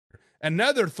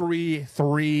Another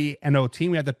 3-0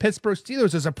 team. We have the Pittsburgh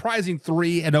Steelers, a surprising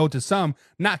 3-0 to some,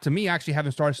 not to me. Actually,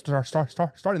 having starting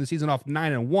the season off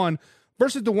 9-1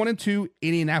 versus the 1-2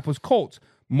 Indianapolis Colts.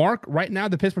 Mark, right now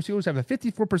the Pittsburgh Steelers have a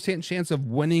 54% chance of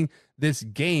winning this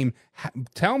game.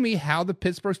 Tell me how the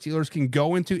Pittsburgh Steelers can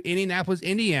go into Indianapolis,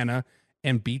 Indiana,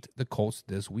 and beat the Colts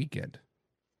this weekend.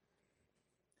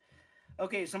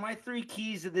 Okay, so my 3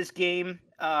 keys to this game.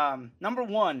 Number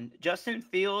 1, Justin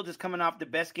Fields is coming off the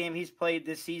best game he's played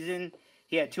this season.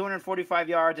 He had 245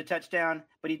 yards, a touchdown,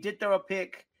 but he did throw a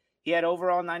pick. He had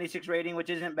overall 96 rating, which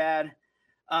isn't bad.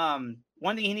 One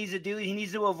thing he needs to do, he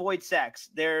needs to avoid sacks.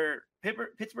 Their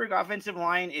Pittsburgh offensive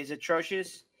line is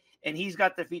atrocious, and he's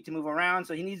got the feet to move around,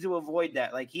 so he needs to avoid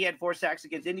that. Like, he had 4 sacks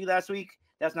against Indy last week.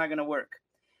 That's not going to work.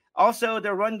 Also,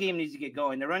 their run game needs to get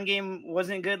going. The run game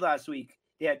wasn't good last week.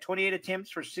 They had 28 attempts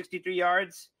for 63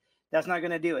 yards. That's not going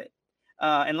to do it.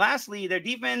 And lastly, their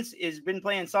defense has been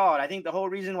playing solid. I think the whole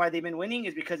reason why they've been winning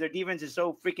is because their defense is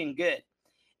so freaking good.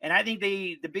 And I think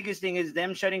the biggest thing is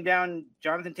them shutting down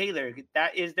Jonathan Taylor.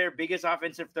 That is their biggest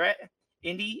offensive threat.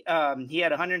 Indy, he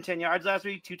had 110 yards last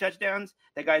week, 2 touchdowns.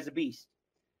 That guy's a beast.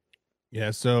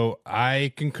 Yeah, so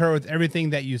I concur with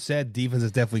everything that you said. Defense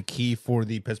is definitely key for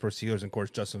the Pittsburgh Steelers. And of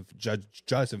course,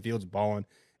 Justin Fields balling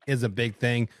is a big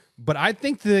thing. But I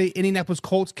think the Indianapolis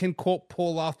Colts can, quote,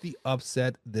 pull off the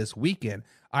upset this weekend.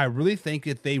 I really think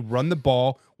if they run the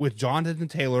ball with Jonathan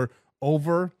Taylor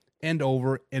over and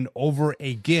over and over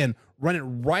again, run it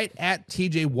right at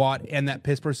TJ Watt and that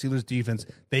Pittsburgh Steelers defense,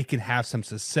 they can have some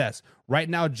success. Right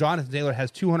now, Jonathan Taylor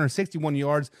has 261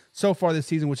 yards so far this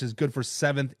season, which is good for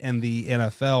 7th in the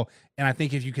NFL. And I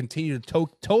think if you continue to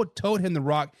tote him the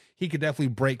rock, he could definitely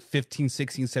break 15,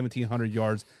 16, 1,700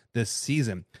 yards this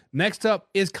season. Next up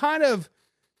is kind of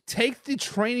take the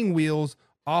training wheels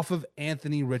off of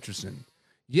Anthony Richardson.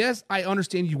 Yes, I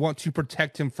understand you want to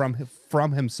protect him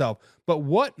from himself, but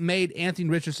what made Anthony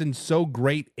Richardson so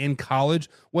great in college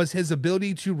was his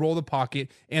ability to roll the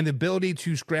pocket and the ability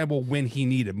to scramble when he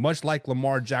needed, much like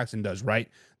Lamar Jackson does, right?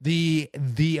 The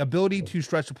ability to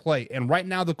stretch the play. And right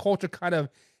now the Colts are kind of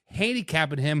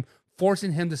handicapping him,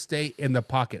 forcing him to stay in the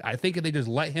pocket. I think if they just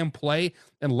let him play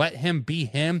and let him be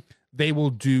him, they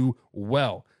will do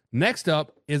well. Next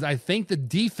up is, I think, the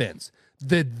defense.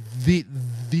 The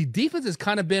defense has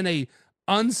kind of been a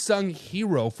unsung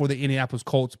hero for the Indianapolis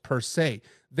Colts per se.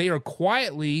 They are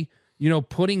quietly,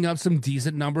 putting up some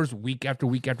decent numbers week after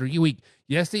week after week.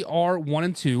 Yes, they are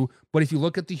 1-2, but if you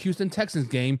look at the Houston Texans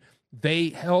game, they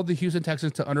held the Houston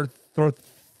Texans to under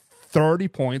 30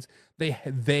 points.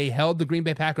 They held the Green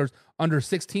Bay Packers under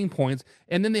 16 points,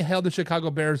 and then they held the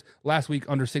Chicago Bears last week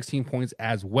under 16 points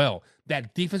as well.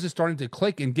 That defense is starting to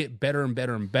click and get better and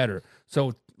better and better.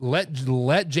 So let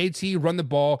JT run the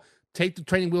ball, take the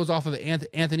training wheels off of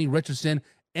Anthony Richardson,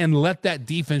 and let that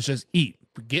defense just eat.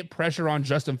 Get pressure on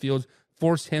Justin Fields,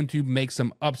 force him to make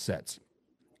some upsets.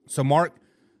 So, Mark,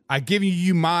 I've given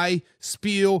you my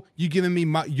spiel. You giving me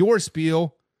your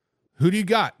spiel. Who do you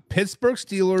got? Pittsburgh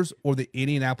Steelers or the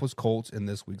Indianapolis Colts in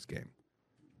this week's game?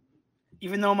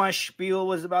 Even though my spiel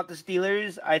was about the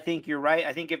Steelers, I think you're right.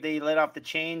 I think if they let off the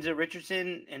chains of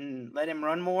Richardson and let him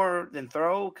run more than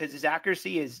throw, because his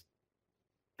accuracy is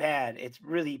bad. It's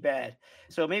really bad.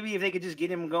 So maybe if they could just get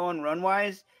him going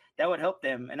run-wise, that would help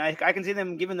them. And I can see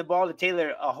them giving the ball to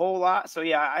Taylor a whole lot. So,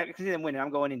 yeah, I can see them winning. I'm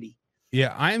going Indy.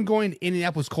 Yeah, I am going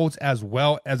Indianapolis Colts as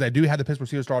well, as I do have the Pittsburgh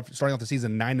Steelers starting off the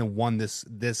season 9-1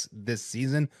 this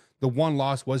season. The one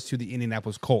loss was to the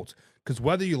Indianapolis Colts. Because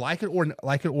whether you like it or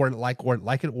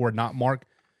not, Mark,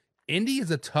 Indy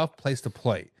is a tough place to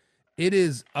play. It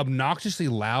is obnoxiously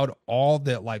loud all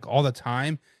the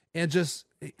time, and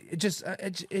it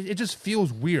just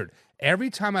feels weird. Every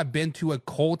time I've been to a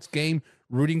Colts game,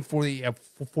 rooting for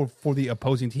the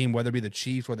opposing team, whether it be the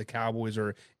Chiefs or the Cowboys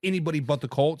or anybody but the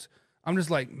Colts, I'm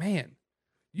just like, man,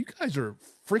 you guys are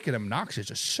freaking obnoxious.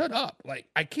 Just shut up. Like,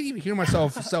 I can't even hear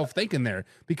myself thinking there,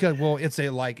 because, well, it is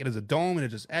a dome and it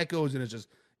just echoes and it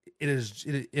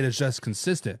is just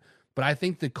consistent. But I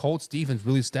think the Colts defense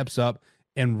really steps up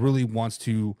and really wants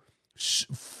to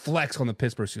flex on the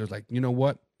Pittsburgh Steelers. Like, you know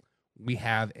what? We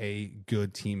have a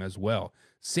good team as well.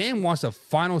 Sam wants a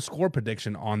final score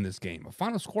prediction on this game. A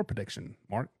final score prediction,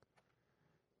 Mark.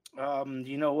 Do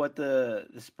you know what the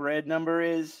spread number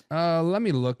is? Let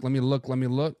me look.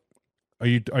 Are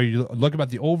you looking about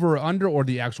the over or under or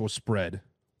the actual spread?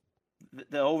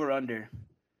 The over under.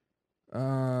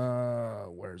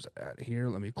 Where's it at here?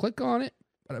 Let me click on it.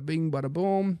 Bada bing, bada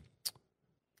boom.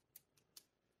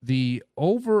 The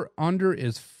over under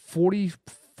is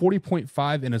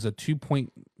 40.5 and is a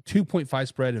 2.5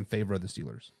 spread in favor of the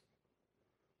Steelers.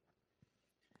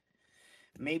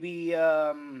 maybe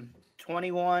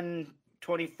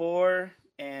 21-24,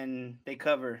 and they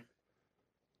cover.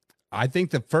 I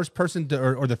think the first person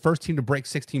to, or the first team to break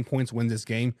 16 points wins this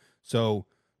game. So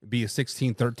it'd be a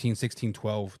 16-13,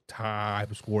 16-12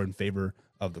 type of score in favor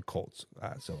of the Colts.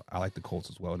 So I like the Colts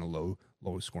as well in a low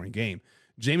scoring game.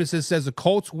 Jameson says the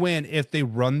Colts win if they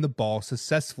run the ball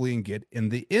successfully and get in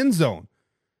the end zone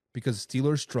because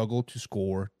Steelers struggle to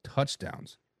score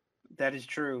touchdowns. That is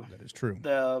true. That is true.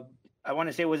 I want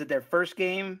to say, was it their first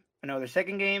game? No, their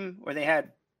second game where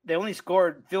they only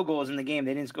scored field goals in the game.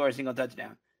 They didn't score a single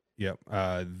touchdown. Yep.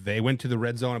 They went to the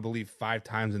red zone, I believe, 5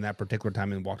 times in that particular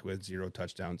time and walked away with 0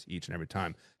 touchdowns each and every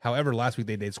time. However, last week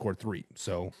they did score 3.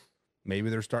 So maybe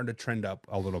they're starting to trend up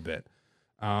a little bit.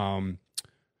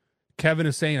 Kevin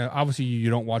is saying, obviously,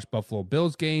 you don't watch Buffalo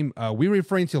Bills game. We were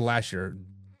referring to last year.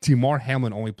 Damar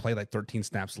Hamlin only played like 13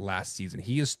 snaps last season.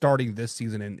 He is starting this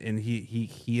season, and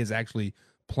he is actually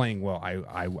playing well.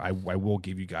 I will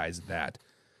give you guys that.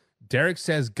 Derek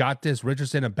says, got this.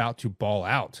 Richardson about to ball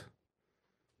out.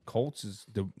 Colts is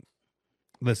the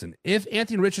listen. If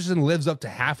Anthony Richardson lives up to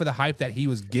half of the hype that he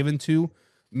was given to,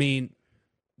 I mean,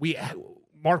 we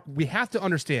have to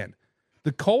understand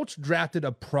the Colts drafted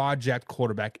a project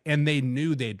quarterback, and they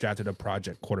knew they drafted a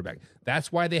project quarterback.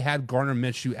 That's why they had Gardner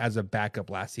Minshew as a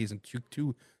backup last season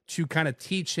to kind of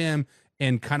teach him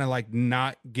and kind of like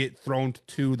not get thrown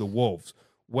to the wolves.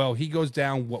 Well, he goes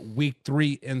down week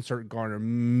 3, insert Gardner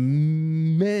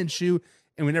Minshew.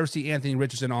 And we never see Anthony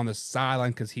Richardson on the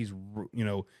sideline because he's,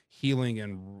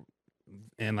 healing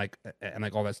and like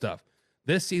all that stuff.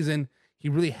 This season, he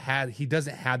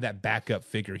doesn't have that backup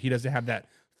figure. He doesn't have that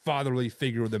fatherly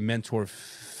figure or the mentor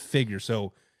figure.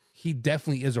 So he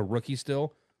definitely is a rookie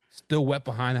still wet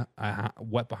behind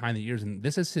the ears. And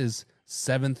this is his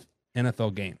 7th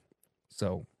NFL game.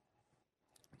 So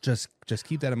just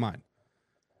keep that in mind.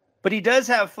 But he does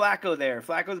have Flacco there.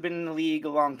 Flacco's been in the league a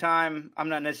long time. I'm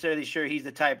not necessarily sure he's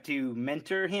the type to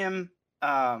mentor him.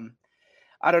 I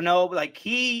don't know. Like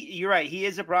you're right. He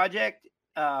is a project.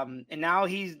 And now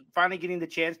he's finally getting the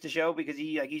chance to show because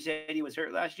he, like you said, he was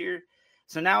hurt last year.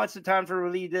 So now it's the time for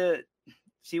Willie to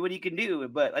see what he can do.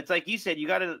 But it's like you said, you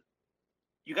gotta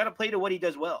play to what he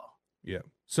does well. Yeah.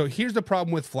 So here's the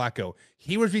problem with Flacco.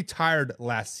 He was retired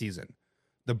last season.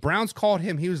 The Browns called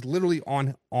him. He was literally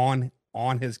on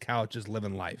his couch just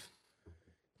living life.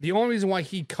 The only reason why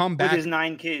he come back with his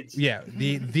 9 kids. Yeah.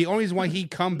 The only reason why he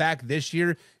come back this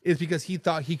year is because he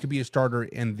thought he could be a starter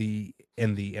in the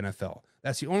NFL.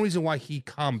 That's the only reason why he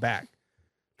come back.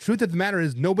 Truth of the matter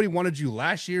is nobody wanted you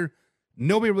last year.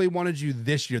 Nobody really wanted you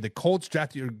this year. The Colts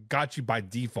got you by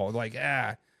default. Like,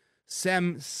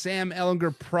 Sam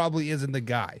Ehlinger probably isn't the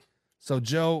guy. So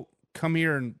Joe, come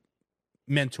here and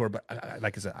mentor. But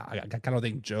like I said, I kind of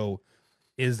think Joe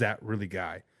is that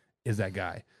guy.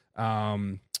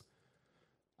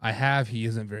 He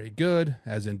isn't very good,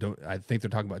 as in, I think they're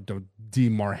talking about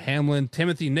Damar Hamlin.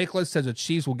 Timothy Nicholas says the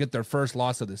Chiefs will get their first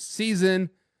loss of the season.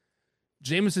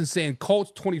 Jameson saying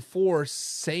Colts 24,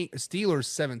 Steelers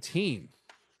 17.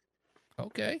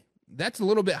 Okay. That's a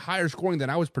little bit higher scoring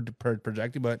than I was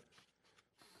projecting, but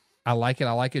I like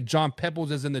it. John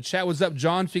Pepples is in the chat. What's up,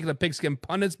 John? Speaking of pigskin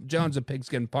pundits, John's a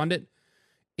pigskin pundit.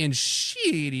 And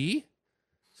Sheedy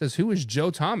says, who is Joe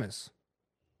Thomas?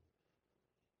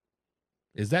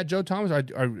 Is that Joe Thomas?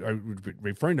 Are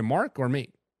referring to Mark or me?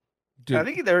 I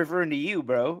think they're referring to you,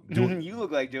 bro. You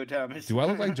look like Joe Thomas. Do I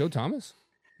look like Joe Thomas?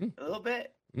 A little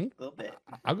bit. A little bit.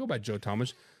 I'll go by Joe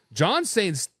Thomas. John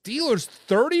saying Steelers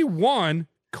 31,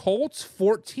 Colts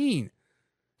 14.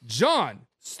 John,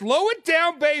 slow it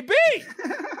down, baby.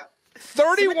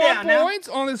 31 points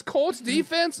on this Colts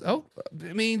defense. Oh,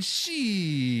 I mean,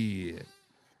 shit.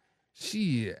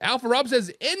 Alpha Rob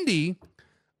says, Indy,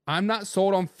 I'm not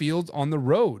sold on Fields on the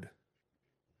road.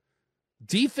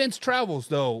 Defense travels,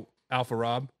 though, Alpha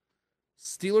Rob.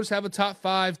 Steelers have a top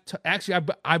 5. Actually,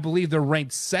 I believe they're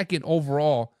ranked 2nd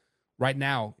overall right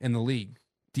now in the league.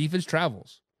 Defense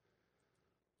travels.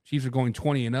 Chiefs are going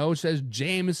 20-0, says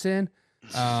Jameson.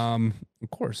 Of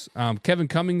course. Kevin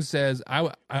Cummings says,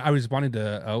 I responded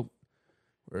to,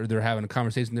 or they're having a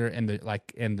conversation there in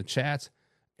the chats.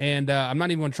 And I'm not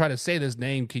even going to try to say this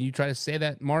name. Can you try to say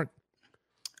that, Mark?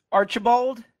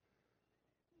 Archibald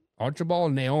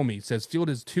Naomi says Field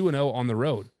is 2-0 on the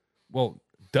road. Well,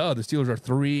 duh, the Steelers are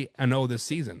 3-0 this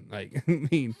season. Like, I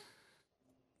mean,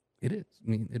 it is.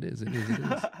 It is.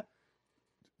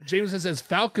 Jameson says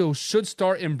Falco should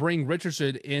start and bring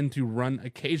Richardson in to run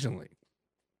occasionally.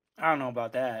 I don't know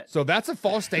about that. So that's a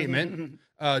false statement.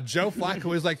 Joe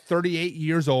Flacco is like 38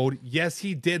 years old. Yes,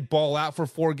 he did ball out for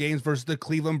 4 games versus the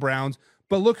Cleveland Browns.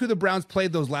 But look who the Browns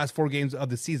played those last 4 games of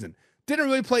the season. didn't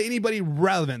really play anybody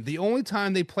relevant. The only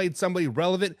time they played somebody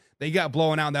relevant, they got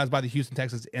blown out, and that was by the Houston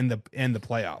Texans in the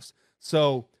playoffs.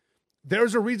 So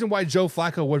there's a reason why Joe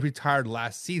Flacco was retired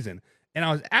last season. And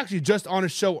I was actually just on a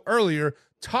show earlier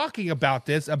talking about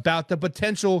this, about the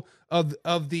potential of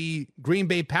the Green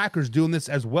Bay Packers doing this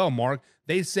as well, Mark.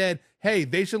 They said, hey,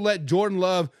 they should let Jordan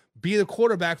Love be the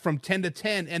quarterback from 10 to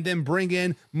 10 and then bring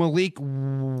in Malik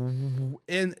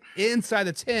inside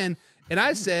the 10. And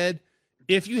I said,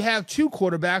 if you have two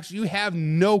quarterbacks, you have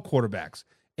no quarterbacks.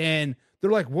 And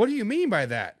they're like, what do you mean by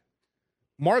that?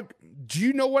 Mark, do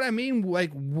you know what I mean?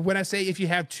 Like when I say if you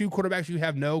have two quarterbacks, you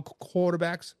have no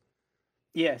quarterbacks?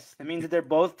 Yes, it means that they're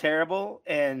both terrible,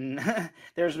 and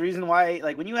there's a reason why.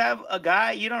 Like when you have a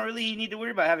guy, you don't really need to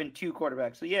worry about having two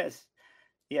quarterbacks. So yes,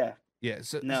 yeah.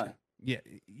 So no. Yeah,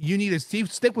 you need to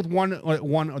stick with one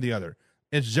or the other.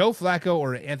 It's Joe Flacco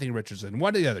or Anthony Richardson,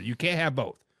 one or the other. You can't have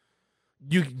both.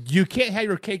 You can't have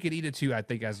your cake and eat it too. I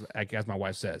think, as my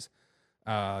wife says.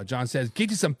 John says, "Get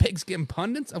you some pigskin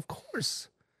pundits." Of course.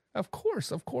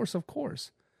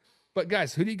 But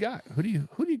guys, who do you got? Who do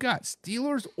you got?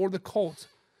 Steelers or the Colts?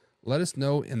 Let us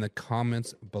know in the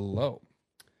comments below.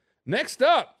 Next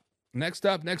up, we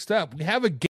have a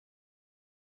game.